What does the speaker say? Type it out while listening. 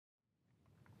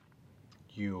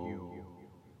You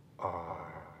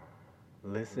are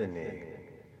listening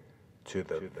to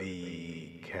the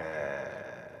VCast.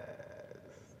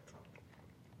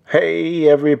 Hey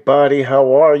everybody,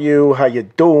 how are you? How you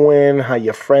doing? How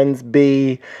your friends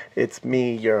be? It's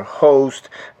me, your host,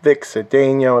 Vic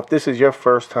Cedeno. If this is your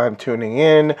first time tuning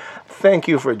in, thank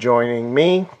you for joining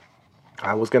me.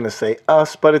 I was going to say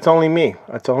us, but it's only me.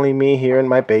 It's only me here in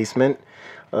my basement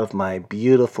of my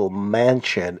beautiful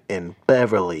mansion in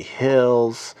Beverly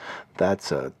Hills.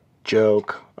 That's a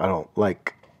joke. I don't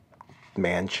like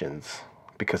mansions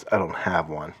because I don't have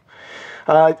one.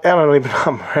 I don't even know.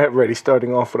 I'm already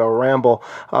starting off with a ramble.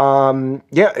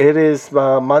 Yeah, it is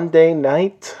Monday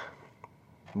night.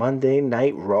 Monday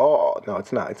Night Raw. No,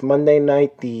 it's not. It's Monday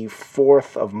night, the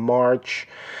 4th of March.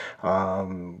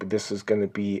 This is going to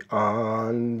be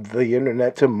on the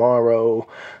internet tomorrow.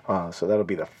 So that'll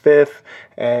be the 5th.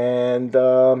 And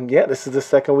yeah, this is the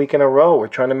second week in a row. We're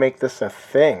trying to make this a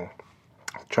thing.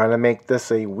 Trying to make this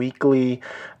a weekly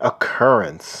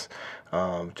occurrence.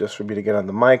 Just for me to get on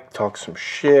the mic, talk some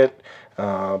shit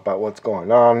about what's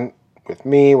going on with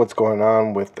me, what's going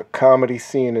on with the comedy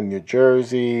scene in New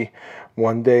Jersey.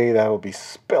 One day that'll be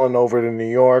spilling over to New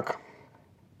York.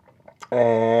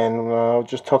 And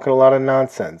just talking a lot of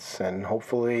nonsense. And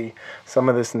hopefully some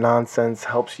of this nonsense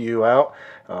helps you out,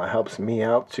 helps me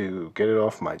out to get it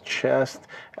off my chest,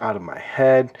 out of my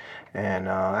head. And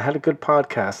I had a good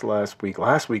podcast last week.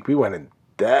 Last week we went in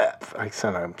depth.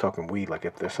 I'm talking weed like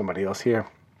if there's somebody else here.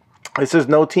 This is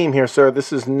no team here, sir.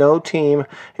 This is no team.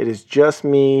 It is just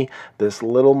me, this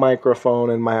little microphone,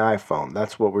 and my iPhone.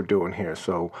 That's what we're doing here.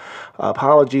 So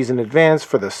apologies in advance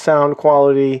for the sound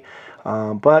quality.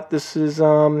 But this is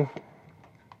what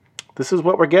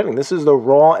we're getting. This is the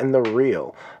raw and the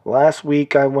real. Last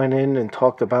week I went in and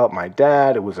talked about my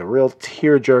dad. It was a real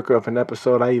tearjerker of an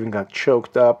episode. I even got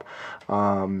choked up.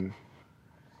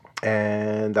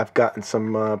 And I've gotten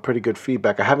some pretty good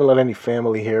feedback. I haven't let any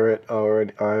family hear it, or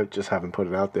I just haven't put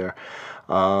it out there.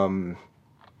 But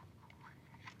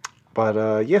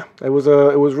yeah, it was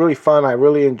really fun. I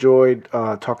really enjoyed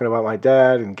talking about my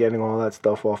dad and getting all that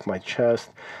stuff off my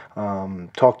chest.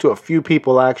 Talked to a few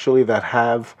people actually that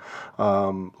have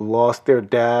lost their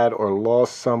dad or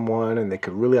lost someone, and they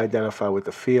could really identify with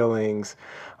the feelings.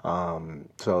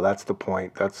 So that's the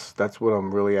point. That's what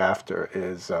I'm really after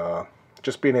is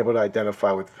just being able to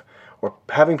identify with, or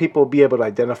having people be able to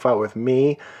identify with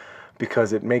me,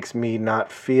 because it makes me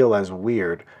not feel as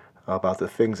weird about the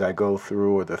things I go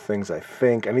through or the things I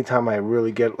think. Anytime I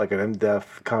really get like an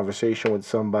in-depth conversation with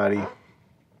somebody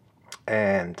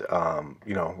and,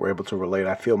 we're able to relate,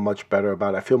 I feel much better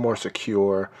about it. I feel more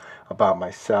secure about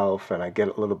myself, and I get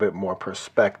a little bit more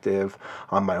perspective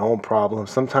on my own problems.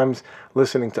 Sometimes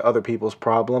listening to other people's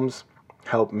problems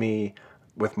help me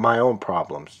with my own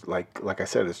problems. Like I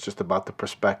said, it's just about the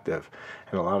perspective.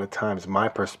 And a lot of times my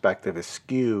perspective is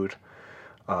skewed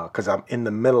because I'm in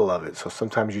the middle of it. So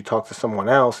sometimes you talk to someone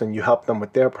else and you help them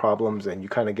with their problems, and you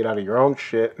kind of get out of your own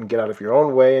shit and get out of your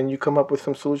own way, and you come up with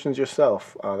some solutions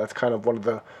yourself. That's kind of one of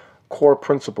the core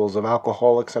principles of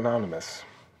Alcoholics Anonymous,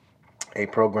 a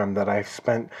program that I've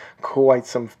spent quite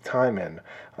some time in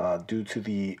due to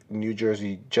the New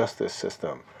Jersey justice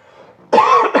system.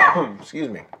 Excuse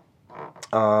me.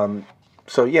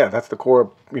 So yeah, that's the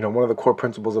core, one of the core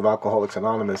principles of Alcoholics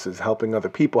Anonymous is helping other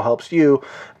people helps you,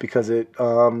 because it,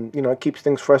 it keeps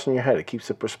things fresh in your head. It keeps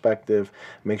the perspective,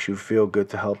 makes you feel good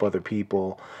to help other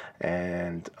people,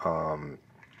 and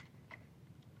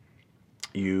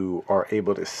you are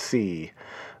able to see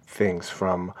things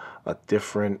from a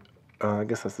different, I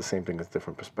guess that's the same thing as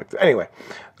different perspective. Anyway,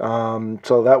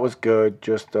 so that was good,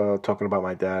 just talking about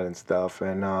my dad and stuff.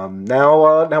 And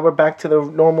now we're back to the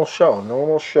normal show.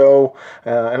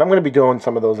 And I'm going to be doing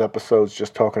some of those episodes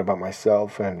just talking about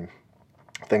myself and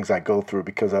things I go through,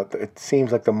 because it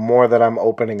seems like the more that I'm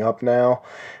opening up now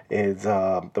is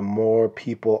the more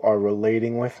people are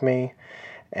relating with me.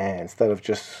 And instead of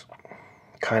just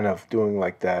kind of doing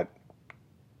like that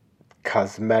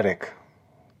cosmetic,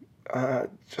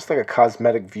 just like a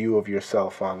cosmetic view of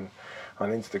yourself on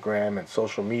Instagram and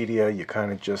social media, you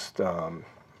kind of just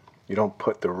you don't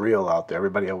put the real out there.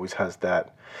 Everybody always has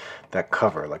that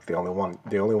cover, like they only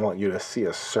want you to see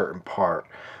a certain part,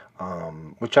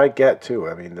 which I get too.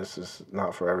 I mean, this is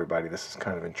not for everybody. This is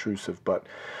kind of intrusive, but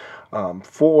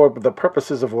for the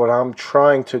purposes of what I'm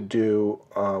trying to do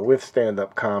with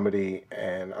stand-up comedy,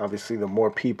 and obviously the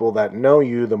more people that know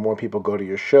you, the more people go to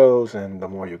your shows, and the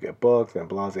more you get booked, and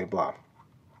blah, blah, blah.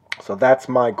 So that's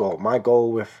my goal. My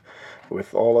goal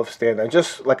with all of stand-up. And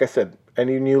just like I said,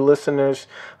 any new listeners,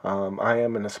 I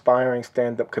am an aspiring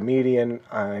stand-up comedian.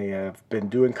 I have been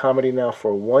doing comedy now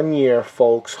for 1 year,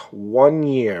 folks. 1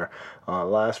 year,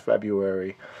 last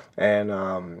February, and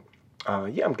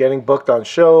yeah, I'm getting booked on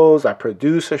shows. I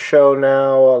produce a show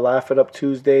now, Laugh It Up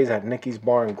Tuesdays at Nikki's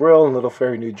Bar and Grill in Little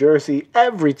Ferry, New Jersey,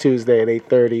 every Tuesday at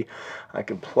 8:30. I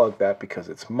can plug that because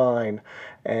it's mine,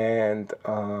 and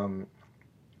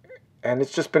and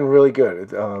it's just been really good.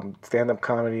 Stand-up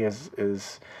comedy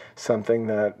is something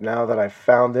that now that I've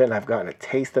found it and I've gotten a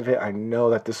taste of it, I know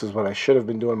that this is what I should have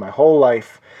been doing my whole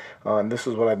life, and this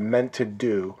is what I'm meant to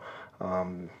do.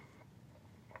 Um,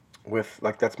 with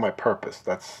like that's my purpose.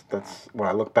 That's when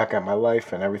I look back at my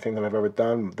life and everything that I've ever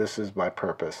done. This is my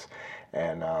purpose,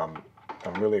 and I'm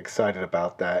really excited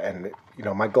about that. And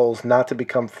my goal is not to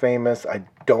become famous. I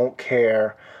don't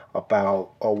care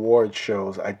about award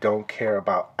shows. I don't care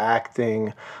about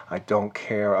acting. I don't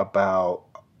care about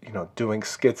doing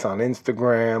skits on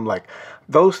Instagram. Like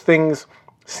those things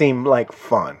seem like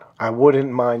fun. I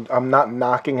wouldn't mind. I'm not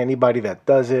knocking anybody that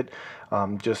does it.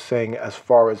 Just saying, as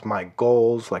far as my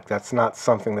goals, like that's not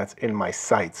something that's in my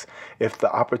sights. If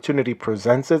the opportunity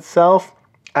presents itself,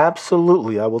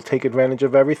 absolutely, I will take advantage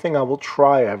of everything. I will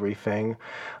try everything,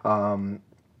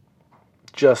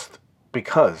 just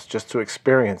just to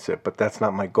experience it. But that's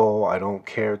not my goal. I don't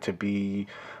care to be,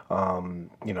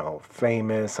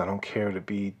 famous. I don't care to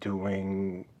be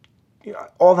doing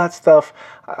all that stuff.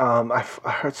 I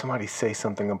heard somebody say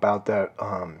something about that.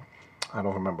 I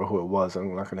don't remember who it was.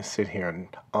 I'm not going to sit here and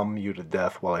you to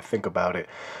death while I think about it.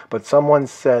 But someone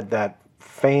said that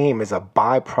fame is a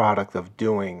byproduct of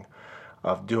doing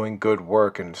good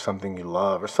work and something you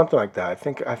love or something like that. I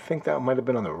think that might have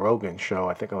been on the Rogan show.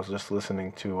 I think I was just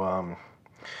listening to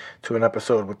an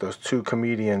episode with those two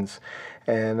comedians,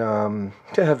 and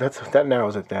yeah, that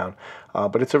narrows it down.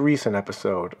 But it's a recent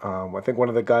episode. I think one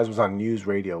of the guys was on news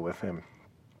radio with him.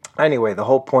 Anyway, the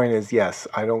whole point is, yes,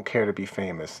 I don't care to be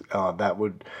famous. That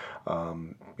would,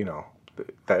 you know,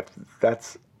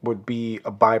 that's would be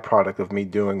a byproduct of me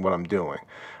doing what I'm doing,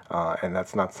 and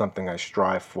that's not something I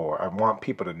strive for. I want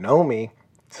people to know me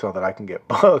so that I can get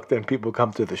booked and people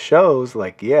come to the shows.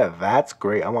 Like, yeah, that's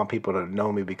great. I want people to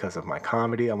know me because of my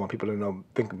comedy. I want people to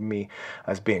think of me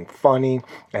as being funny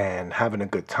and having a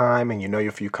good time. And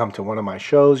if you come to one of my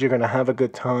shows, you're gonna have a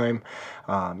good time.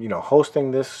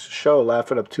 Hosting this show,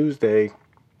 Laugh It Up Tuesday,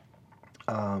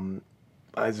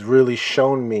 has really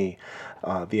shown me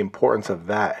the importance of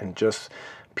that, and just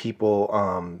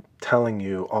people telling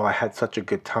you, "Oh, I had such a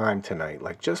good time tonight."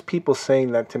 Like just people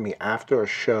saying that to me after a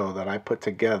show that I put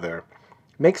together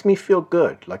makes me feel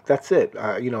good. Like that's it.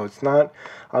 It's not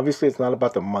obviously it's not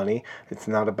about the money. It's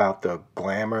not about the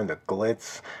glamour and the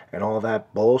glitz and all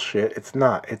that bullshit. It's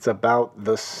not. It's about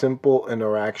the simple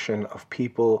interaction of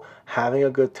people having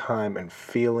a good time and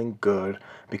feeling good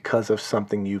because of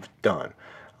something you've done.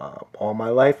 All my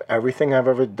life, everything I've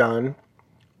ever done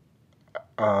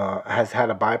has had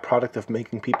a byproduct of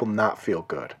making people not feel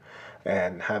good,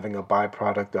 and having a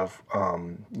byproduct of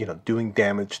doing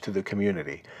damage to the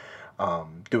community,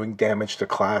 doing damage to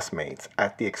classmates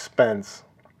at the expense,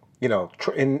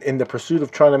 in the pursuit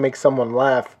of trying to make someone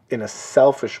laugh in a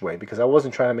selfish way, because I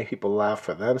wasn't trying to make people laugh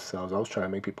for themselves. I was trying to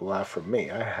make people laugh for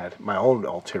me. I had my own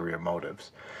ulterior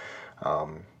motives.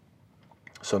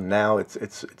 So now it's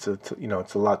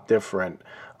a lot different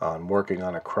on working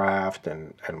on a craft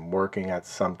and working at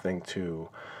something to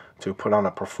put on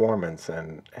a performance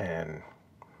and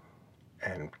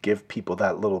give people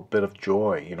that little bit of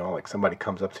joy. Like somebody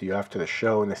comes up to you after the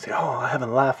show and they say, "Oh, I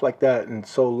haven't laughed like that in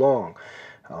so long,"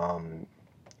 and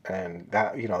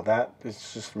that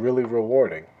is just really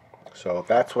rewarding. So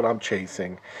that's what I'm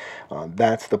chasing.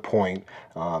 That's the point.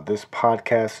 This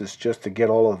podcast is just to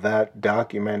get all of that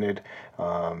documented,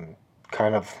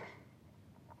 kind of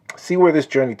see where this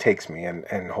journey takes me,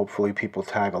 and hopefully people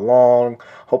tag along.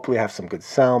 Hopefully I have some good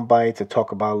sound bites to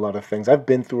talk about a lot of things. I've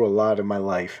been through a lot in my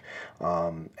life,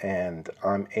 and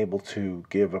I'm able to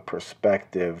give a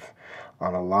perspective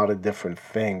on a lot of different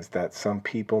things that some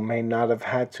people may not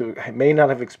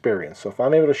have experienced. So if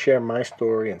I'm able to share my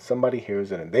story and somebody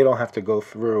hears it and they don't have to go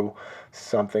through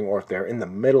something, or if they're in the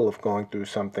middle of going through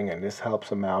something and this helps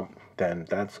them out, then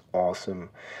that's awesome.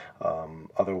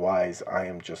 Otherwise, I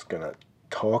am just gonna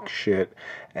talk shit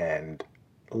and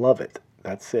love it.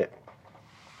 That's it.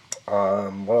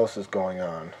 What else is going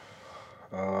on?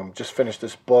 Just finished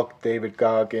this book, David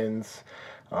Goggins,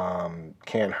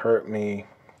 Can't Hurt Me,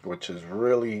 which has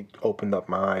really opened up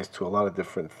my eyes to a lot of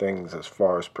different things as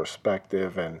far as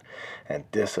perspective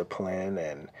and discipline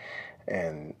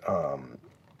and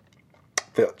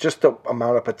just the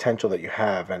amount of potential that you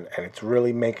have, and it's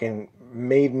really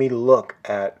made me look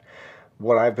at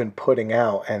what I've been putting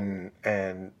out, and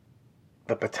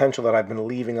the potential that I've been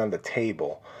leaving on the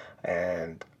table,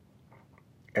 and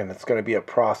it's going to be a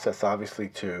process, obviously,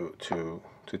 to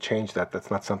change that.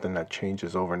 That's not something that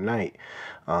changes overnight,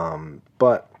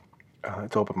 but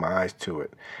it's opened my eyes to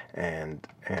it, and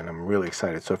I'm really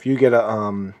excited. So if you get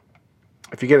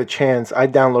a chance, I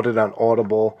downloaded it on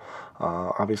Audible.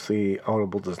 Obviously,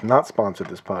 Audible does not sponsor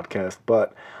this podcast,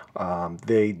 but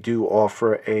they do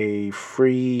offer a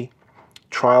free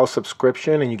trial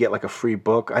subscription, and you get like a free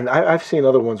book. And I've seen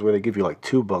other ones where they give you like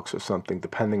 2 books or something,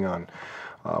 depending on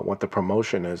what the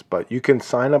promotion is. But you can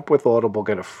sign up with Audible,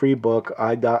 get a free book.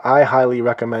 I highly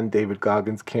recommend David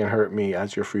Goggins' Can't Hurt Me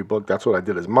as your free book. That's what I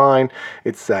did as mine.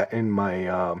 It's sat in my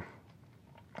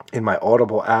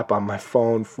Audible app on my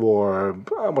phone for,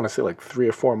 I want to say, like 3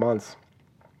 or 4 months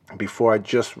before I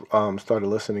just started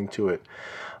listening to it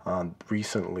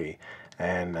recently.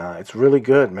 And it's really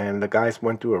good, man. The guys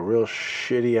went through a real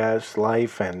shitty ass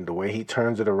life, and the way he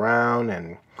turns it around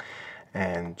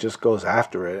and just goes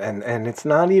after it. And it's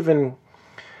not even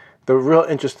the real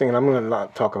interesting, and I'm going to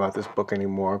not talk about this book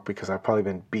anymore because I've probably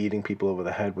been beating people over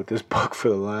the head with this book for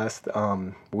the last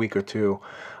week or two.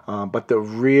 But the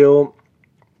real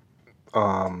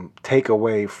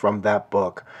takeaway from that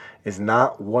book is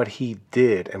not what he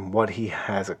did and what he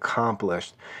has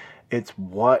accomplished. It's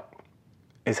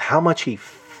how much he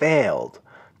failed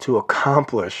to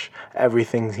accomplish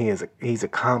everything he's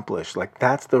accomplished. Like,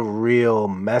 that's the real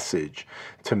message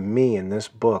to me in this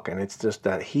book. And it's just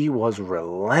that he was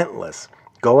relentless,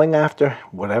 going after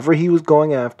whatever he was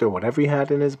going after, whatever he had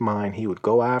in his mind. He would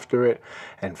go after it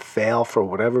and fail for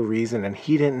whatever reason. And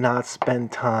he did not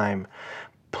spend time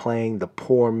playing the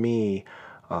poor me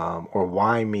or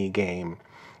why me game.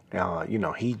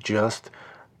 He just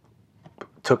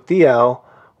took the L,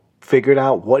 figured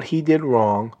out what he did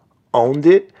wrong, owned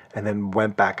it, and then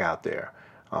went back out there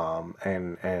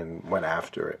and went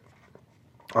after it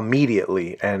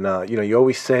immediately. And you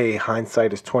always say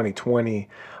hindsight is 20/20,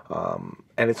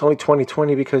 and it's only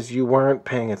 20/20 because you weren't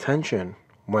paying attention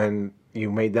when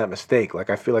you made that mistake. Like,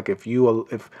 I feel like if you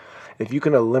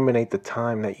can eliminate the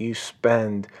time that you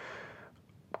spend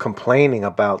complaining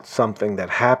about something that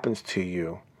happens to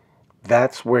you,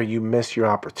 that's where you miss your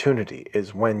opportunity,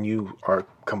 is when you are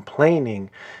complaining.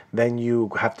 Then you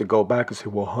have to go back and say,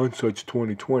 well, hindsight's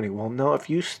 20/20. Well, no, if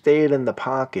you stayed in the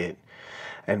pocket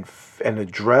and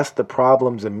address the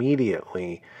problems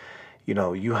immediately,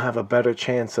 you have a better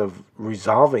chance of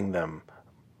resolving them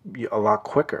a lot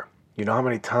quicker. You know how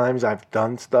many times I've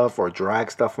done stuff or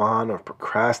dragged stuff on or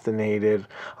procrastinated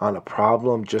on a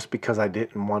problem just because I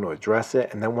didn't want to address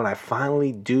it. And then when I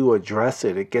finally do address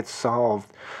it, it gets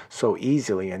solved so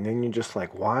easily. And then you're just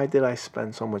like, why did I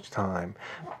spend so much time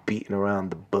beating around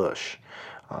the bush?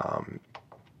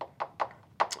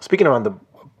 Speaking around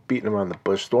beating around the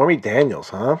bush, Stormy Daniels,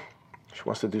 huh? She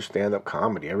wants to do stand-up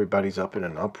comedy. Everybody's up in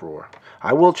an uproar.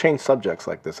 I will change subjects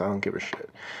like this. I don't give a shit.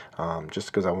 Just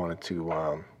because I wanted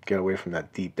to get away from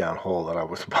that deep down hole that I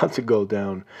was about to go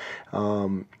down.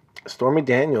 Stormy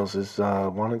Daniels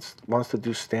wants to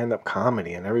do stand-up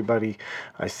comedy, and everybody,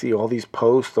 I see all these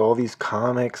posts, all these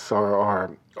comics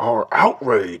are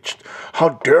outraged. How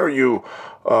dare you?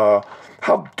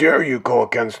 How dare you go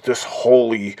against this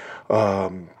holy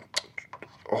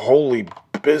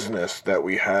business that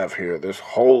we have here, this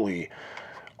holy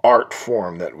art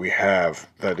form that we have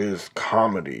that is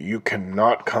comedy. You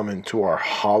cannot come into our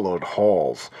hallowed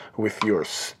halls with your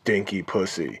stinky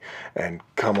pussy and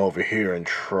come over here and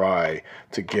try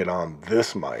to get on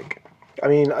this mic. I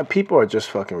mean, people are just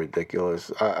fucking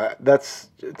ridiculous. That's,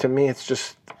 to me, it's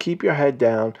just keep your head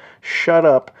down, shut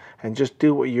up, and just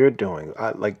do what you're doing.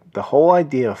 Like, the whole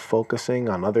idea of focusing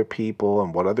on other people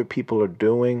and what other people are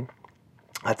doing,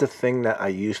 that's a thing that I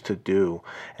used to do,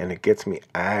 and it gets me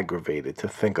aggravated to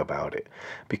think about it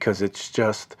because it's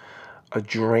just a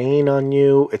drain on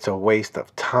you. It's a waste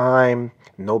of time.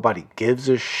 Nobody gives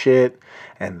a shit.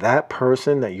 And that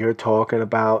person that you're talking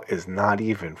about is not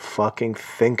even fucking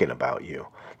thinking about you.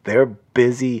 They're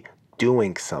busy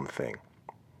doing something,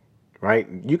 right?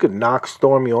 You could knock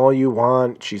Stormy all you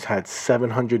want. She's had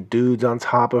 700 dudes on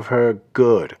top of her.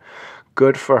 Good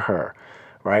for her.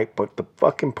 Right? But the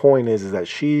fucking point is that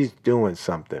she's doing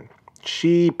something.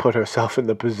 She put herself in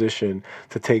the position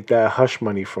to take that hush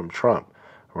money from Trump,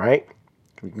 right?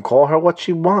 You can call her what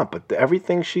you want, but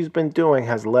everything she's been doing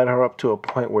has led her up to a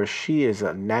point where she is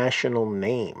a national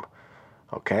name,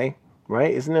 okay?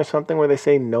 Right? Isn't there something where they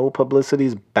say no publicity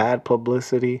is bad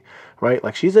publicity, right?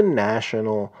 Like, she's a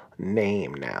national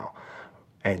name now,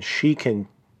 and she can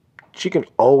She can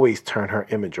always turn her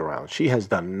image around. She has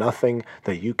done nothing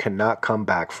that you cannot come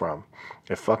back from.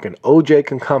 If fucking OJ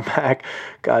can come back,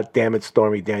 god damn it,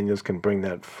 Stormy Daniels can bring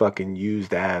that fucking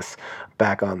used ass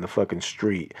back on the fucking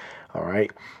street. All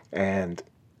right? And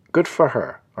good for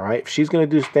her. All right? If she's going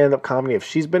to do stand-up comedy, if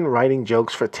she's been writing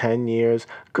jokes for 10 years,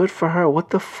 good for her.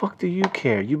 What the fuck do you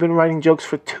care? You've been writing jokes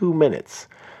for 2 minutes.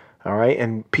 All right?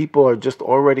 And people are just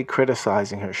already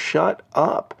criticizing her. Shut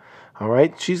up. All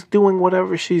right? She's doing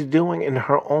whatever she's doing in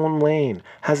her own lane.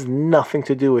 Has nothing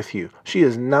to do with you. She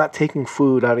is not taking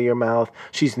food out of your mouth.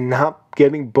 She's not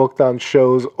getting booked on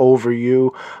shows over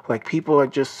you. Like, people are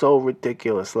just so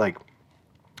ridiculous. Like,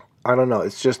 I don't know.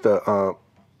 It's just a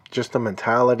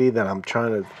mentality that I'm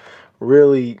trying to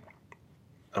really,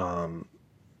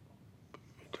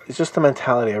 it's just a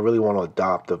mentality I really want to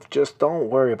adopt of just don't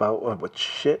worry about what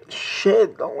shit,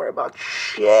 don't worry about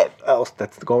shit else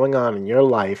that's going on in your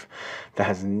life that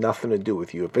has nothing to do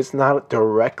with you. If it's not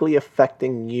directly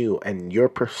affecting you and your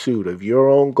pursuit of your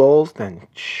own goals, then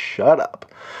shut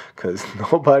up, because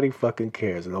nobody fucking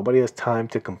cares. Nobody has time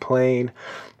to complain.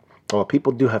 Well,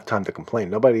 people do have time to complain.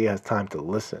 Nobody has time to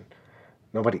listen.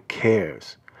 Nobody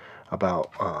cares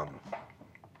about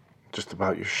just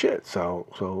about your shit. So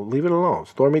leave it alone.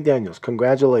 Stormy Daniels,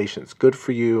 congratulations. Good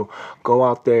for you. Go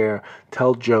out there,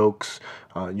 tell jokes.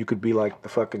 You could be like the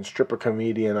fucking stripper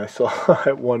comedian I saw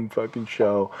at one fucking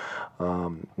show.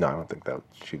 No, I don't think that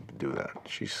she'd do that.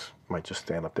 She might just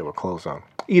stand up there with clothes on.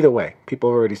 Either way, people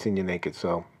have already seen you naked,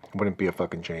 so it wouldn't be a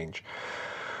fucking change.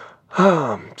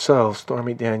 So,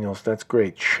 Stormy Daniels, that's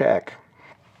great. Check.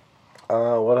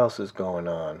 What else is going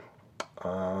on?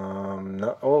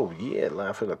 Oh yeah,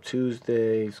 Laugh It Up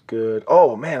Tuesday's good.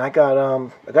 Oh man, I got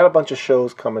a bunch of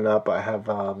shows coming up. I have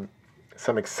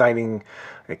some exciting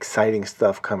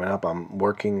stuff coming up. I'm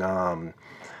working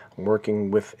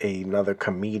with another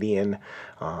comedian.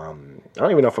 I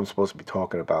don't even know if I'm supposed to be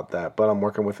talking about that, but I'm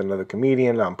working with another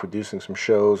comedian. I'm producing some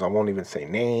shows. I won't even say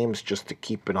names just to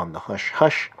keep it on the hush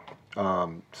hush.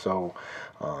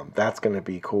 That's going to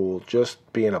be cool.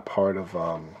 Just being a part of,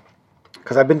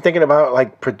 because I've been thinking about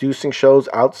like producing shows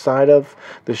outside of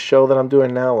the show that I'm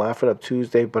doing now, Laugh It Up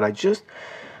Tuesday, but I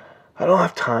don't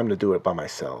have time to do it by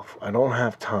myself. I don't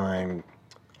have time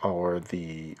or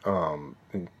the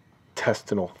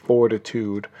intestinal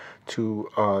fortitude to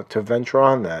venture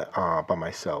on that by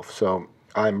myself. So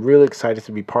I'm really excited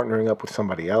to be partnering up with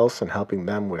somebody else and helping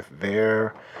them with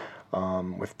their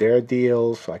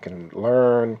deals, so I can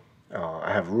learn.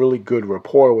 I have really good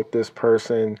rapport with this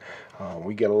person.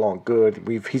 We get along good.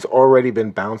 He's already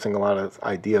been bouncing a lot of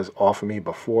ideas off of me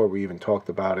before we even talked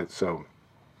about it. So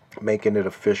making it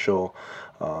official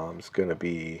is going to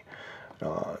be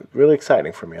really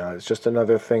exciting for me. It's just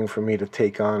another thing for me to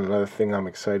take on. Another thing I'm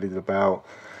excited about,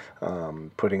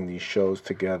 putting these shows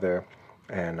together.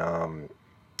 And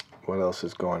what else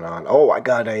is going on? Oh, I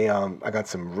got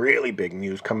some really big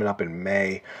news coming up in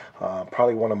May.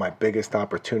 Probably one of my biggest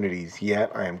opportunities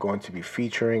yet. I am going to be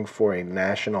featuring for a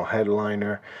national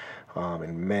headliner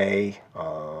in May.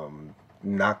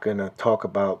 Not going to talk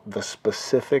about the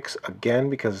specifics again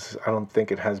because I don't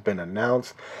think it has been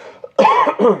announced.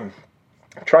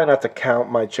 Try not to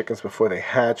count my chickens before they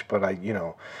hatch, but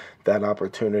that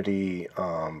opportunity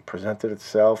presented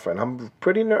itself, and I'm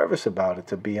pretty nervous about it,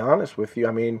 to be honest with you.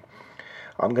 I mean,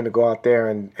 I'm going to go out there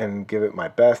and give it my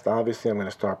best. Obviously,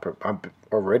 I've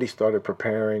already started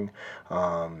preparing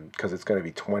because it's going to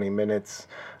be 20 minutes.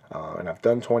 And I've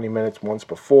done 20 minutes once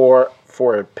before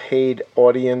for a paid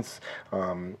audience.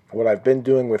 What I've been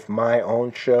doing with my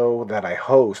own show that I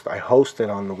host it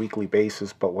on a weekly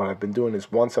basis, but what I've been doing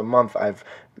is once a month I've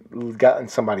gotten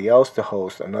somebody else to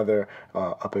host, another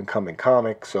up-and-coming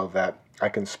comic, so that I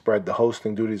can spread the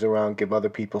hosting duties around, give other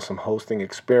people some hosting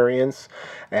experience.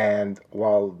 And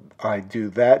while I do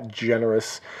that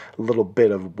generous little bit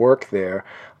of work there,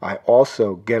 I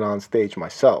also get on stage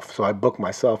myself. So I book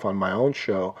myself on my own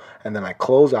show, and then I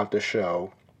close out the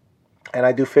show, and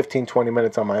I do 15, 20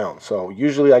 minutes on my own. So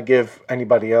usually I give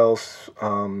anybody else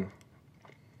the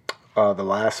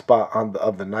last spot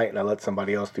of the night, and I let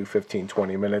somebody else do 15,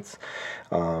 20 minutes.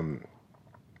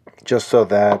 Just so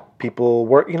that people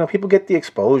get the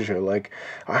exposure. Like,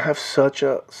 I have such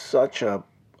a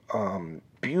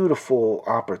beautiful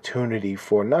opportunity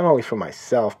for not only for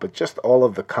myself, but just all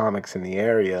of the comics in the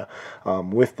area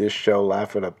with this show,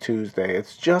 Laugh It Up Tuesday.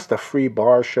 It's just a free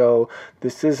bar show.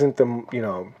 This isn't it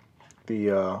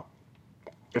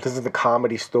isn't the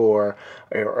Comedy Store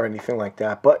or anything like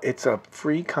that, but it's a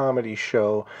free comedy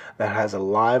show that has a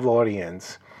live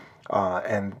audience.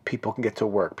 And people can get to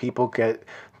work. People get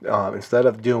Instead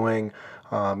of doing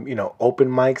open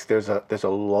mics, there's a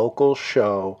local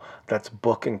show that's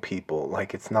booking people.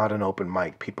 Like, it's not an open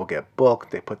mic. People get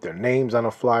booked. They put their names on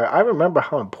a flyer. I remember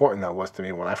how important that was to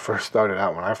me when I first started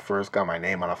out. When I first got my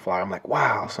name on a flyer, I'm like,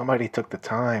 wow, somebody took the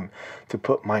time to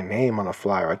put my name on a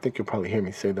flyer. I think you'll probably hear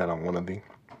me say that on one of the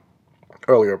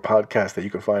earlier podcasts that you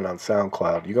can find on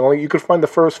SoundCloud. You could find the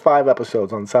first 5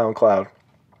 episodes on SoundCloud,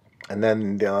 and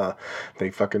then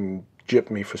they fucking gypped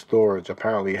me for storage.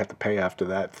 Apparently you had to pay after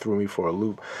that, threw me for a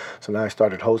loop. So now I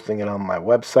started hosting it on my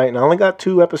website, and I only got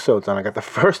 2 episodes on. I got the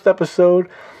first episode,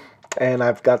 and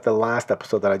I've got the last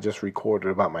episode that I just recorded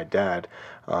about my dad.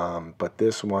 But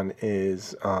this one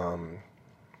is, what am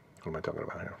I talking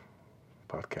about here?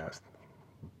 Podcast.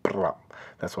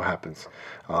 That's what happens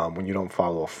when you don't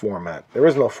follow a format. There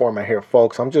is no format here,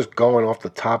 folks. I'm just going off the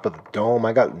top of the dome.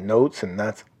 I got notes, and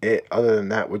that's it. Other than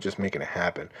that, we're just making it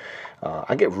happen.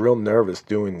 I get real nervous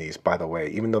doing these, by the way,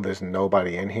 even though there's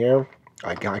nobody in here.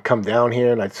 I come down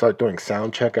here and I start doing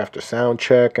sound check after sound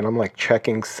check, and I'm like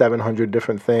checking 700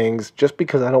 different things just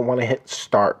because I don't want to hit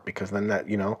start, because then then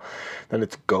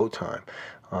it's go time.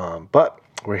 But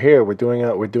we're here. We're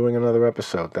doing another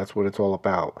episode. That's what it's all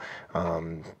about.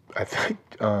 I think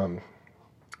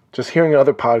just hearing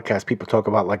other podcasts, people talk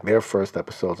about like their first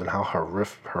episodes and how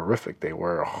horrific they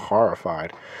were,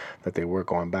 horrified that they were,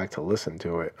 going back to listen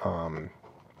to it.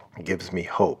 It gives me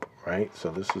hope, right? So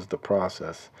this is the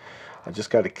process. I just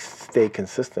got to stay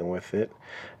consistent with it,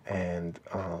 and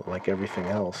like everything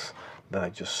else, that I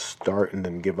just start and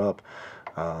then give up.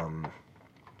 God,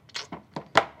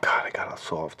 I got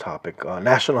so off topic.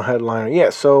 National headliner.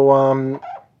 Yeah,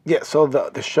 so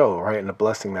the show, right, and the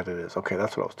blessing that it is. Okay,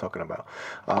 that's what I was talking about.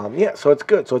 So it's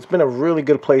good. So it's been a really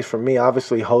good place for me.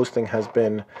 Obviously, hosting has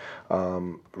been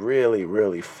really,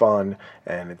 really fun,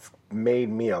 and it's made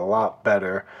me a lot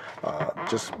better.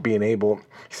 Just being able...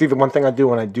 See, the one thing I do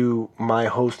when I do my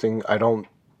hosting, I don't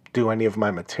do any of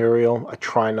my material. I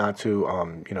try not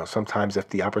to, sometimes if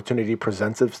the opportunity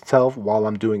presents itself while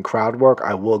I'm doing crowd work,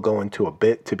 I will go into a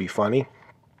bit to be funny.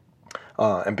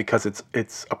 And because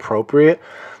it's appropriate,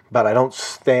 but I don't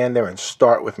stand there and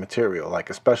start with material. Like,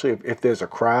 especially if there's a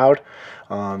crowd,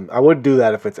 I would do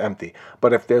that if it's empty.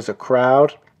 But if there's a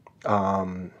crowd,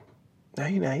 even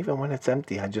when it's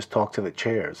empty, I just talk to the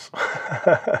chairs.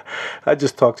 I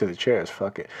just talk to the chairs.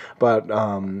 Fuck it. But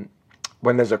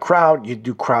when there's a crowd, you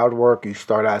do crowd work. You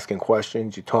start asking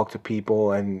questions. You talk to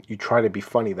people, and you try to be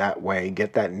funny that way.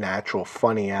 Get that natural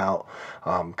funny out,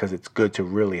 because it's good to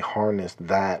really harness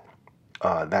that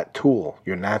tool,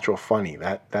 your natural funny,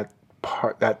 that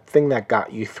part, that thing that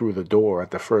got you through the door at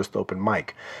the first open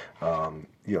mic.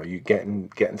 You get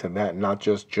into that, not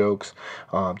just jokes.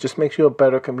 Just makes you a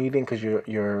better comedian, because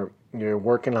you're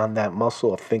working on that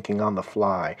muscle of thinking on the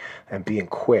fly and being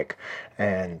quick,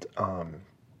 and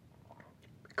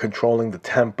controlling the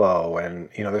tempo. And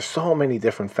there's so many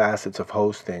different facets of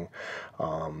hosting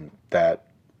that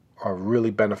are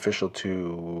really beneficial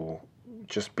to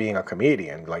just being a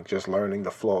comedian, like just learning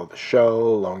the flow of the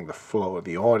show, learning the flow of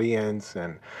the audience.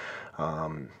 And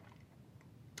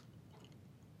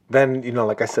then,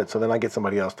 like I said, so then I get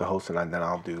somebody else to host, and then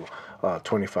I'll do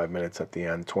 25 minutes at the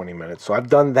end, 20 minutes. So I've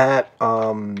done that,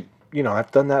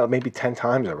 I've done that maybe 10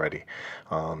 times already,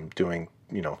 doing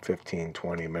 15,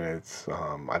 20 minutes.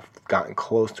 I've gotten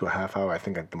close to a half hour. I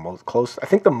think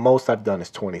the most I've done is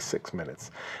 26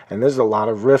 minutes. And there's a lot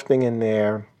of riffing in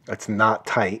there. It's not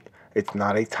tight. It's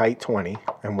not a tight 20.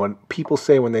 And what people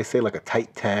say when they say like a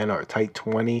tight 10 or a tight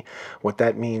 20, what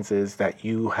that means is that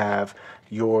you have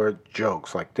your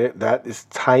jokes. Like that is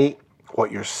tight.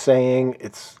 What you're saying,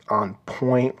 it's on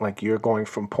point. Like you're going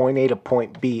from point A to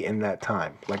point B in that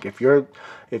time. Like if you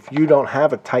don't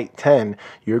have a tight 10,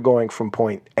 you're going from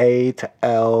point A to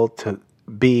L to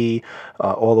B,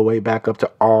 all the way back up to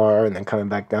R, and then coming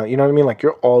back down. You know what I mean? Like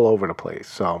you're all over the place.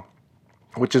 So,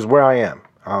 which is where I am.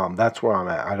 That's where I'm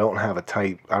at. I don't have a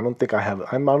tight. I don't even think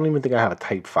I have a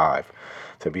tight 5,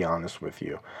 to be honest with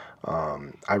you.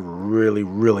 I really,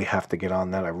 really have to get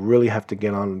on that. I really have to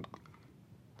get on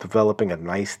developing a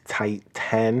nice tight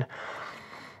 10.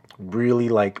 Really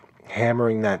like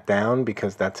hammering that down,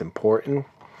 because that's important.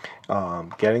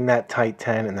 Getting that tight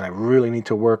 10, and then I really need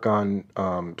to work on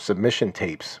submission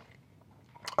tapes.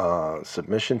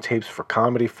 Submission tapes for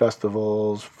comedy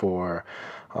festivals, for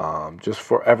just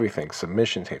for everything.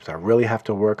 Submission tapes. I really have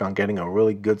to work on getting a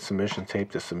really good submission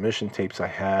tape. The submission tapes I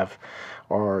have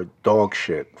are dog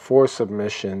shit. 4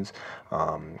 submissions.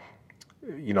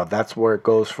 that's where it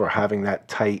goes for having that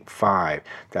tight 5,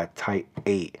 that tight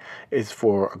 8, is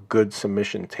for a good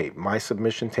submission tape. My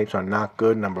submission tapes are not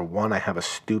good. Number one, I have a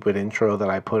stupid intro that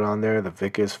I put on there, the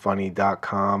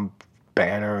vicisfunny.com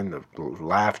banner and the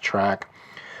laugh track,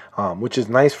 which is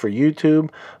nice for YouTube,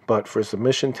 but for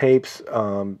submission tapes,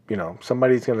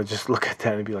 somebody's going to just look at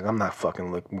that and be like, I'm not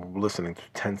fucking listening to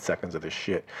 10 seconds of this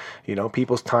shit.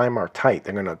 People's time are tight.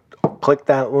 They're going to click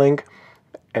that link,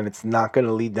 and it's not going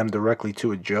to lead them directly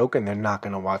to a joke, and they're not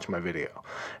going to watch my video.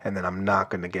 And then I'm not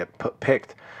going to get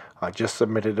picked. I just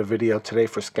submitted a video today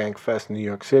for Skankfest New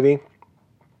York City,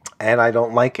 and I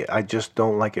don't like it. I just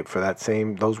don't like it for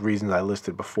those reasons I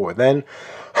listed before. Then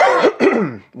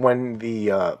when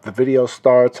the video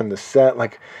starts and the set,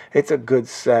 like, it's a good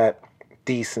set,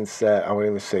 decent set. I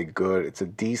wouldn't even say good. It's a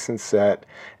decent set,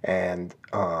 and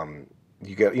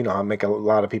you get, I make a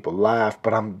lot of people laugh,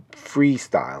 but I'm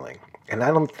freestyling. And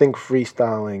I don't think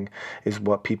freestyling is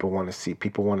what people want to see.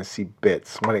 People want to see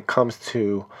bits. When it comes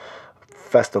to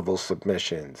festival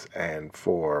submissions and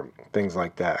for things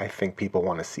like that, I think people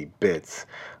want to see bits.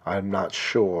 I'm not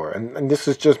sure. And this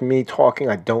is just me talking.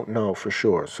 I don't know for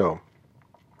sure. So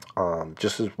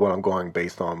just is what I'm going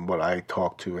based on what I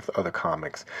talk to with other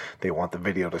comics. They want the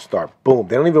video to start. Boom.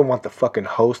 They don't even want the fucking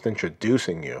host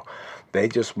introducing you. They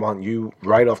just want you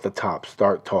right off the top.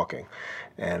 Start talking.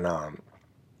 And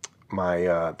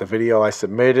the video I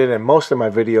submitted, and most of my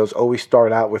videos always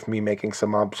start out with me making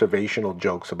some observational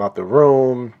jokes about the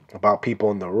room, about people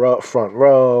in the front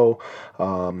row,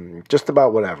 just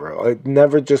about whatever. It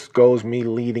never just goes me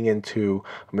leading into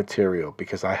material,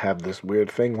 because I have this weird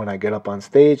thing when I get up on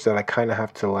stage that I kind of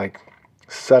have to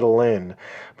settle in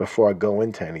before I go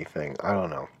into anything. I don't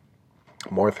know.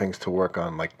 More things to work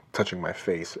on, like touching my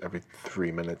face every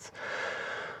 3 minutes.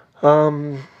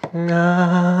 So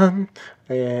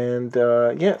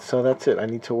that's it. I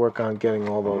need to work on getting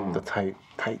all the tight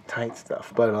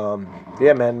stuff. But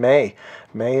man, May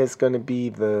is going to be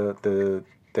the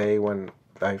day when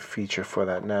I feature for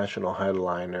that national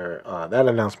headliner. That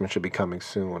announcement should be coming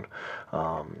soon.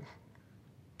 I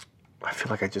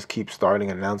feel like I just keep starting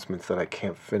announcements that I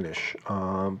can't finish.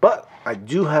 But I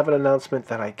do have an announcement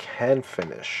that I can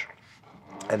finish,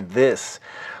 and this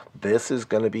is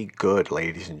going to be good,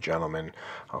 ladies and gentlemen,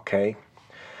 okay?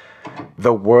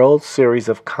 The World Series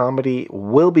of Comedy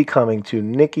will be coming to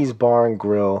Nikki's Bar and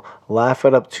Grill. Laugh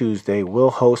It Up Tuesday will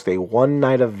host a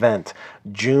one-night event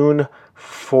June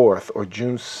 4th or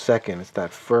June 2nd. It's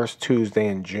that first Tuesday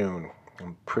in June.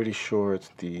 I'm pretty sure it's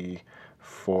the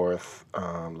 4th.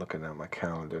 Looking at my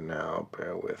calendar now.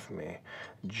 Bear with me.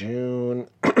 June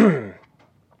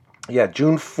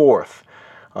 4th.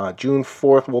 June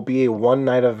 4th will be a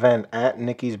one-night event at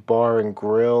Nikki's Bar and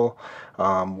Grill.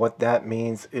 What that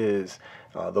means is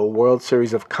the World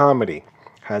Series of Comedy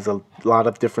has a lot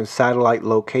of different satellite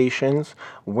locations.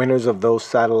 Winners of those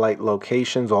satellite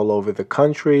locations all over the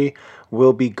country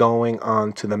will be going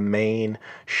on to the main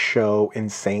show in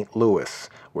St. Louis,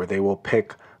 where they will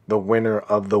pick the winner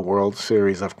of the World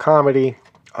Series of Comedy,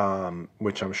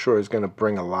 which I'm sure is going to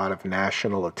bring a lot of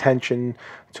national attention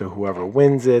to whoever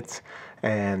wins it,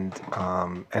 and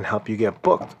help you get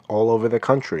booked all over the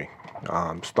country.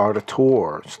 Start a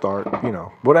tour,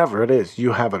 whatever it is.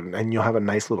 You'll have a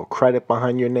nice little credit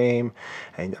behind your name,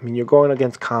 and you're going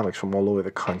against comics from all over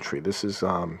the country. This is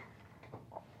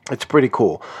it's pretty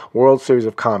cool. World Series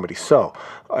of Comedy. So,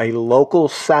 a local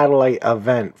satellite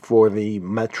event for the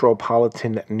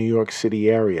metropolitan New York City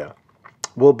area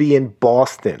will be in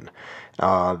Boston.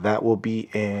 That will be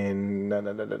in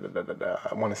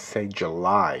I want to say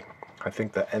July. I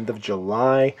think the end of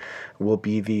July will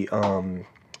be the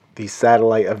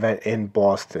satellite event in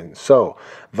Boston. So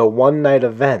the one-night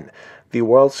event, the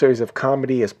World Series of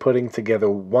Comedy is putting together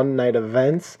one-night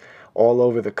events all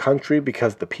over the country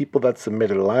because the people that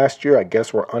submitted last year, I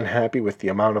guess, were unhappy with the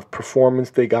amount of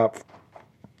performance they got,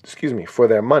 for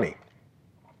their money.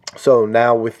 So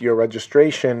now with your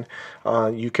registration,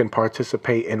 you can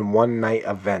participate in one-night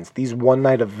events. These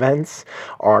one-night events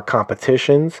are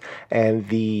competitions, and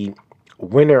the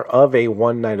winner of a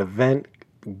one-night event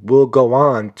will go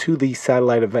on to the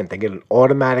satellite event. They get an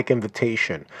automatic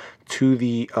invitation to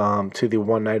the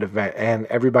one-night event, and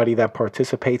everybody that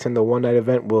participates in the one-night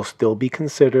event will still be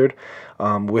considered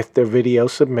with their video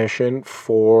submission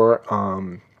for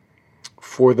the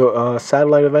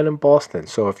satellite event in Boston.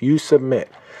 So if you submit,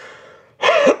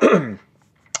 we're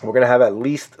going to have at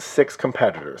least 6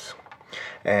 competitors.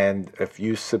 And if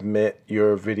you submit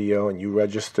your video and you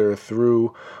register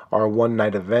through our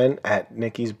one-night event at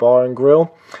Nikki's Bar and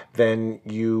Grill, then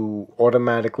you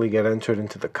automatically get entered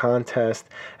into the contest.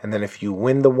 And then if you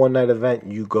win the one-night event,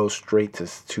 you go straight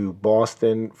to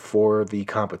Boston for the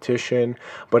competition.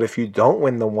 But if you don't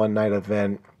win the one-night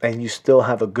event and you still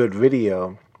have a good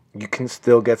video, you can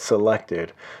still get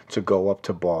selected to go up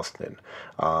to Boston.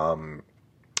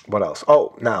 What else?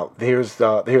 Oh, now here's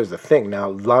the thing. Now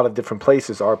a lot of different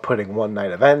places are putting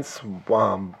one-night events.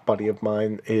 Buddy of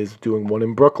mine is doing one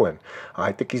in Brooklyn.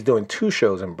 I think he's doing 2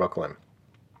 shows in Brooklyn,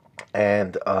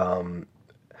 and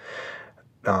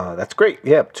that's great.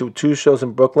 Yeah, two shows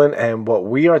in Brooklyn, and what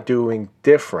we are doing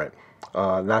different.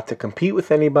 Not to compete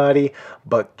with anybody,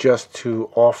 but just to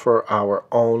offer our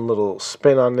own little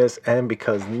spin on this. And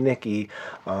because Nikki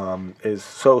is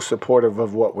so supportive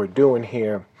of what we're doing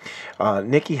here,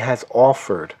 Nikki has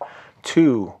offered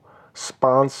to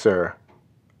sponsor,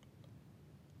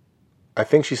 I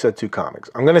think she said 2 comics.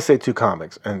 I'm going to say 2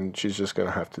 comics, and she's just going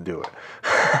to have to do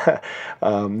it.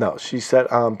 No, she said,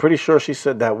 I'm pretty sure she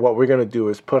said that what we're going to do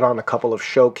is put on a couple of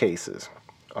showcases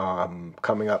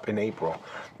coming up in April.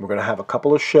 We're going to have a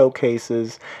couple of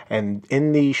showcases, and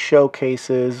in these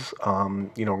showcases, we're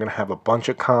going to have a bunch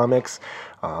of comics.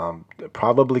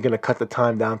 Probably going to cut the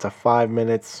time down to 5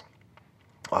 minutes.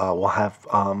 We'll have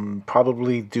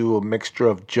probably do a mixture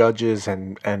of judges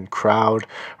and crowd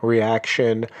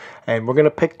reaction, and we're going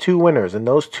to pick 2 winners, and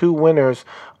those 2 winners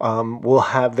will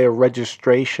have their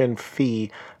registration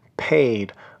fee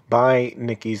paid by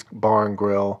Nikki's Bar and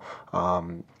Grill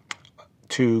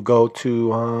to go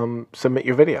to submit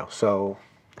your video. So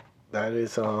that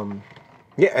is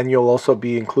yeah, and you'll also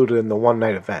be included in the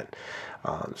one-night event.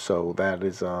 So that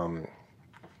is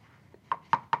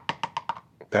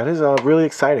really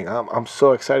exciting. I'm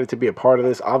so excited to be a part of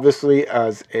this. Obviously,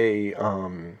 as a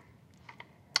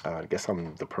I guess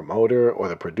I'm the promoter or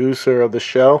the producer of the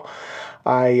show,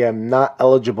 I am not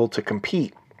eligible to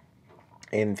compete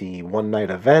in the one-night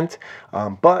event,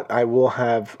 but I will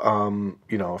have,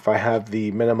 if I have the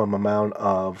minimum amount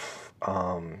of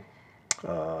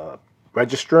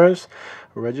registrants,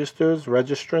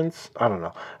 I don't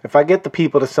know. If I get the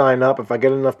people to sign up, if I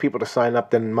get enough people to sign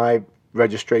up, then my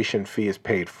registration fee is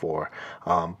paid for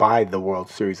by the World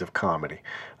Series of Comedy.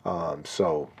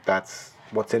 So that's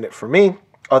what's in it for me,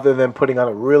 other than putting on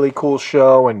a really cool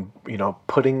show and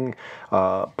putting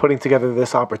together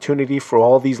this opportunity for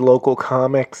all these local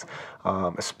comics,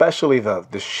 especially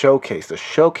the showcase. The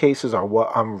showcases are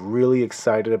what I'm really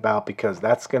excited about, because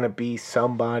that's going to be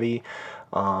somebody,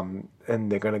 and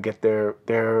they're going to get their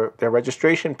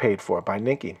registration paid for by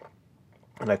Nikki.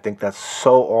 And I think that's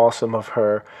so awesome of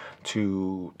her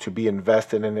to be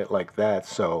invested in it like that.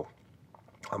 So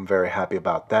I'm very happy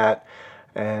about that.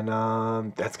 And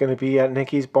that's going to be at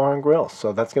Nikki's Bar and Grill.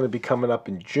 So that's going to be coming up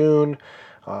in June.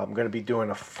 I'm going to be doing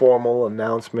a formal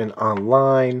announcement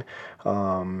online. I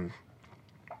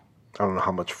don't know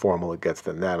how much formal it gets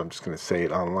than that. I'm just going to say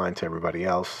it online to everybody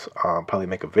else. Probably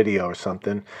make a video or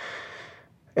something.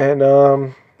 And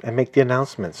make the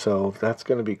announcement. So that's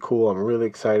going to be cool. I'm really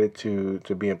excited to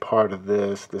be a part of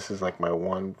this. This is like my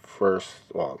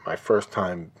first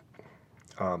time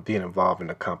being involved in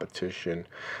a competition.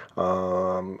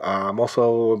 I'm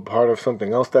also a part of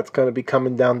something else that's going to be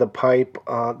coming down the pipe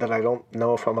that I don't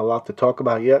know if I'm allowed to talk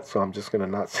about yet, so I'm just going to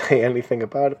not say anything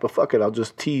about it. But fuck it, I'll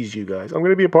just tease you guys. I'm going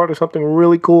to be a part of something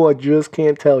really cool. I just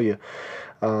can't tell you.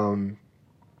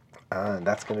 And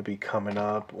that's going to be coming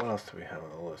up. What else do we have on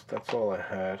the list? That's all I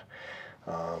had.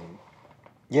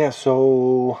 Yeah,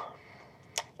 so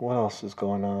what else is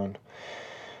going on?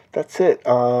 That's it.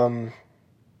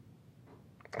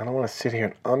 I don't want to sit here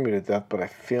and unmute to death, but I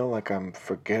feel like I'm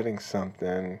forgetting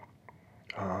something.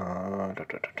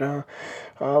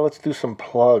 Let's do some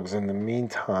plugs in the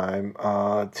meantime.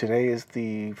 Today is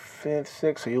the 5th,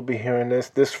 6th, so you'll be hearing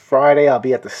this Friday. I'll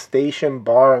be at the Station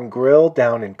Bar and Grill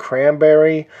down in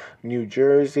Cranberry, New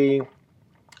Jersey.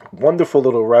 Wonderful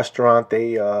little restaurant.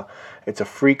 It's a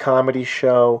free comedy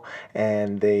show,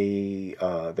 and they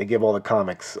give all the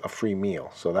comics a free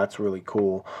meal. So that's really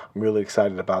cool. I'm really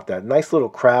excited about that. Nice little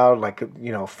crowd, like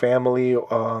family.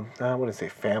 I wouldn't say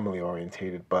family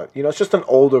orientated, but it's just an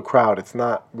older crowd. It's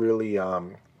not really.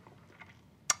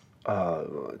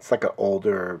 It's like an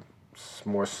older,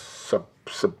 more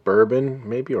suburban,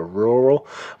 maybe a rural,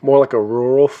 more like a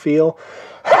rural feel.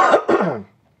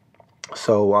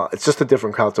 So it's just a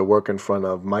different crowd to work in front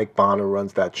of. Mike Bonner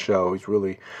runs that show. He's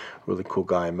really, really cool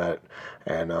guy I met.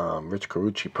 And Rich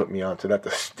Carucci put me onto that, the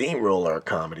Steamroller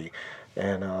comedy.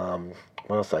 And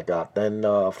what else I got? Then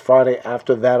Friday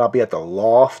after that, I'll be at the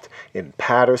Loft in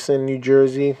Paterson, New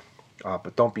Jersey.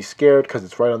 But don't be scared because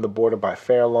it's right on the border by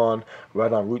Fairlawn,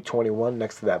 right on Route 21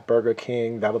 next to that Burger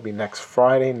King. That'll be next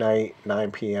Friday night,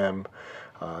 9 p.m.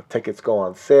 Tickets go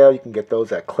on sale. You can get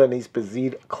those at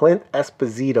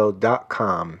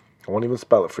ClintEsposito.com. I won't even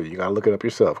spell it for you. You got to look it up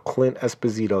yourself.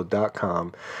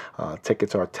 ClintEsposito.com.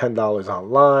 Tickets are $10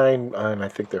 online, and I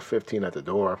think they're $15 at the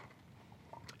door.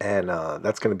 And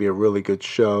that's going to be a really good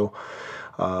show.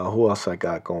 Who else I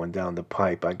got going down the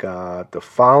pipe? I got the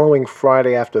following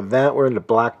Friday after that, we're in the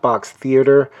Black Box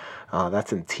Theater.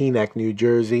 That's in Teaneck, New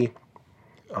Jersey.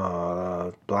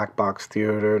 Black Box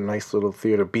Theater, nice little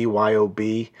theater,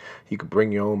 BYOB. You could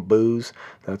bring your own booze.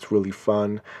 That's really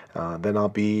fun. Then I'll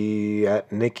be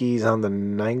at Nikki's on the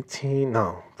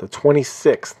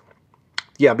 26th.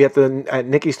 Yeah, I'll be at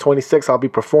Nikki's 26th. I'll be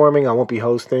performing. I won't be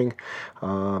hosting.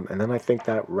 And then I think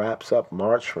that wraps up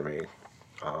March for me.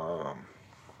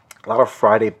 A lot of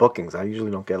Friday bookings. I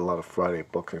usually don't get a lot of Friday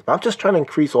bookings. But I'm just trying to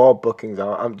increase all bookings.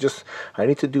 I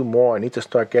need to do more. I need to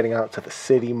start getting out to the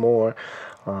city more.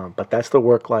 But that's the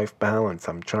work-life balance.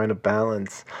 I'm trying to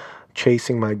balance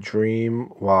chasing my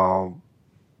dream while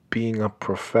being a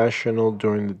professional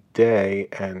during the day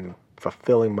and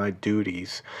fulfilling my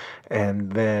duties.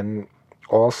 And then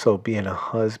also being a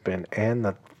husband and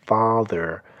a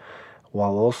father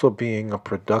while also being a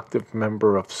productive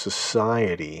member of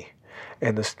society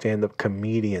and a stand-up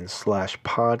comedian /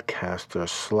 podcaster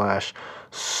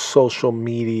 / social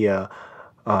media,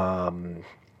 I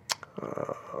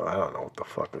don't know what the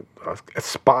fuck,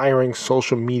 aspiring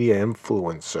social media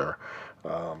influencer.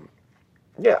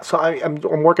 So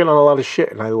I'm working on a lot of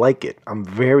shit, and I like it. I'm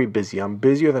very busy. I'm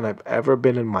busier than I've ever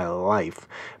been in my life.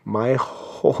 My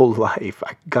whole life.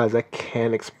 Guys, I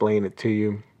can't explain it to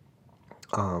you.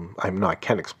 I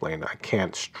can't explain it. I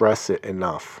can't stress it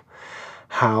enough.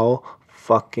 How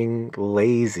fucking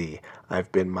lazy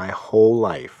I've been my whole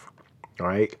life. All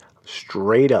right?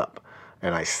 Straight up.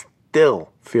 And I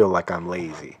still feel like I'm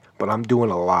lazy. But I'm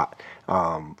doing a lot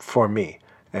for me.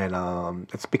 And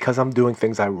it's because I'm doing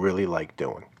things I really like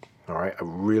doing. All right? I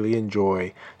really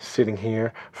enjoy sitting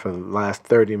here for the last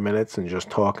 30 minutes and just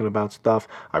talking about stuff.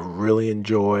 I really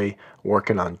enjoy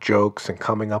working on jokes and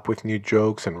coming up with new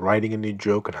jokes and writing a new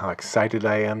joke and how excited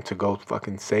I am to go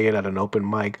fucking say it at an open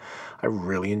mic. I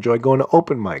really enjoy going to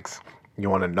open mics. You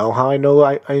want to know how I know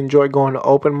I enjoy going to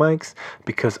open mics?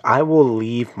 Because I will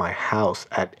leave my house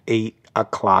at 8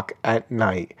 o'clock at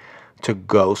night to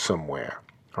go somewhere.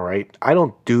 All right? I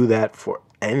don't do that for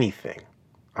anything.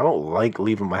 I don't like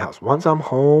leaving my house. Once I'm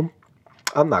home,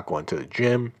 I'm not going to the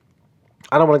gym.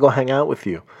 I don't want to go hang out with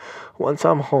you. Once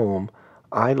I'm home,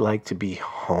 I like to be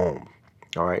home.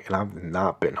 All right? And I've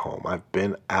not been home. I've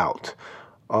been out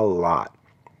a lot.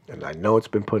 And I know it's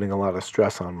been putting a lot of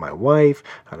stress on my wife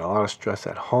and a lot of stress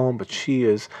at home, but she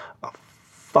is a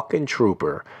fucking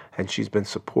trooper. And she's been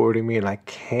supporting me, and I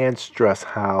can't stress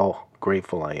how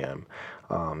grateful I am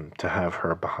to have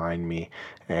her behind me.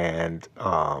 And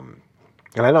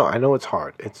I know it's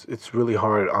hard. It's really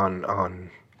hard on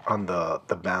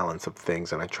the balance of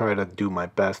things, and I try to do my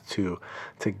best to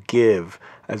give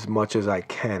as much as I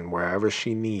can wherever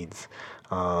she needs.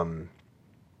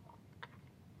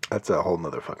 That's a whole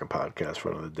nother fucking podcast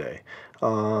for another day.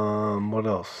 What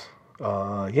else?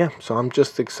 So I'm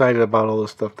just excited about all the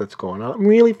stuff that's going on. I'm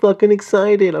really fucking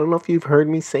excited. I don't know if you've heard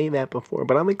me say that before,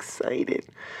 but I'm excited.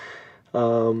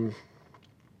 Yeah,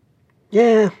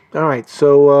 all right,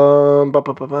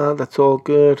 so that's all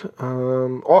good.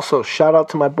 Also, shout out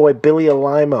to my boy Billy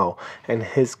Alimo and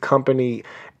his company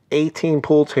 18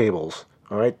 Pool Tables.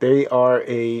 All right, they are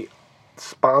a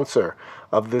sponsor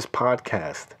of this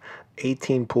podcast.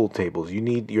 18 pool tables. You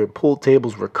need your pool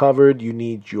tables recovered. You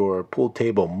need your pool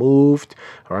table moved.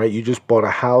 All right, you just bought a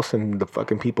house and the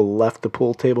fucking people left the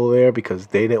pool table there because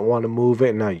they didn't want to move it,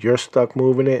 and now you're stuck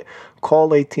moving it.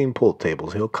 Call 18 Pool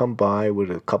Tables. He'll come by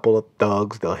with a couple of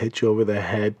thugs. They'll hit you over the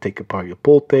head, take apart your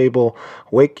pool table,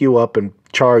 wake you up, and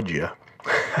charge you.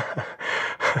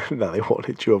 No, they won't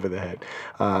hit you over the head.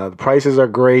 The prices are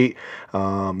great.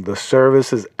 The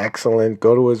service is excellent.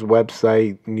 Go to his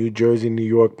website, New Jersey, New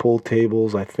York Pool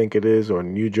Tables, I think it is, or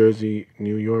New Jersey,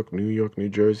 New York, New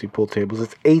Jersey Pool Tables.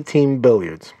 It's 18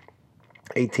 billiards.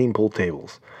 18 pool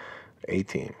tables.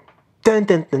 18. Dun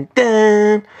dun dun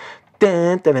dun.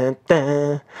 Dun dun dun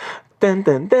dun. Dun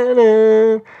dun dun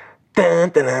dun. Dun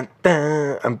dun dun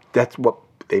dun. That's what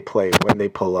they play when they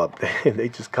pull up. They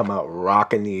just come out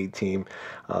rocking the 18.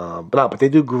 But they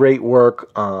do great work.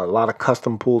 A lot of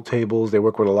custom pool tables. They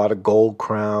work with a lot of Gold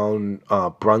Crown,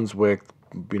 Brunswick.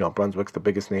 Brunswick's the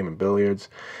biggest name in billiards.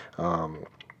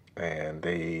 And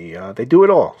they do it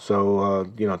all.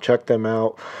 So check them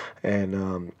out.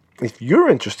 And if you're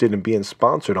interested in being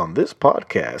sponsored on this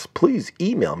podcast, please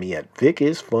email me at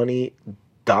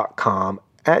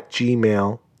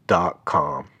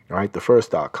vicisfunny.com@gmail.com. All right, the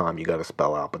first .com you got to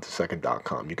spell out, but the second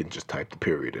 .com you can just type the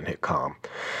period and hit com.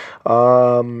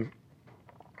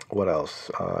 What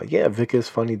else? Yeah,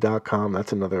 vicisfunny.com.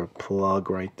 That's another plug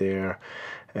right there.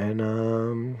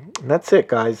 And that's it,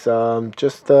 guys. I'll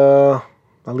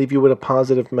leave you with a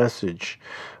positive message.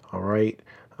 All right.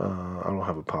 I don't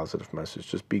have a positive message.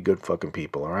 Just be good fucking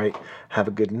people. All right. Have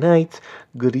a good night,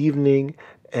 good evening,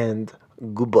 and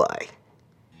goodbye.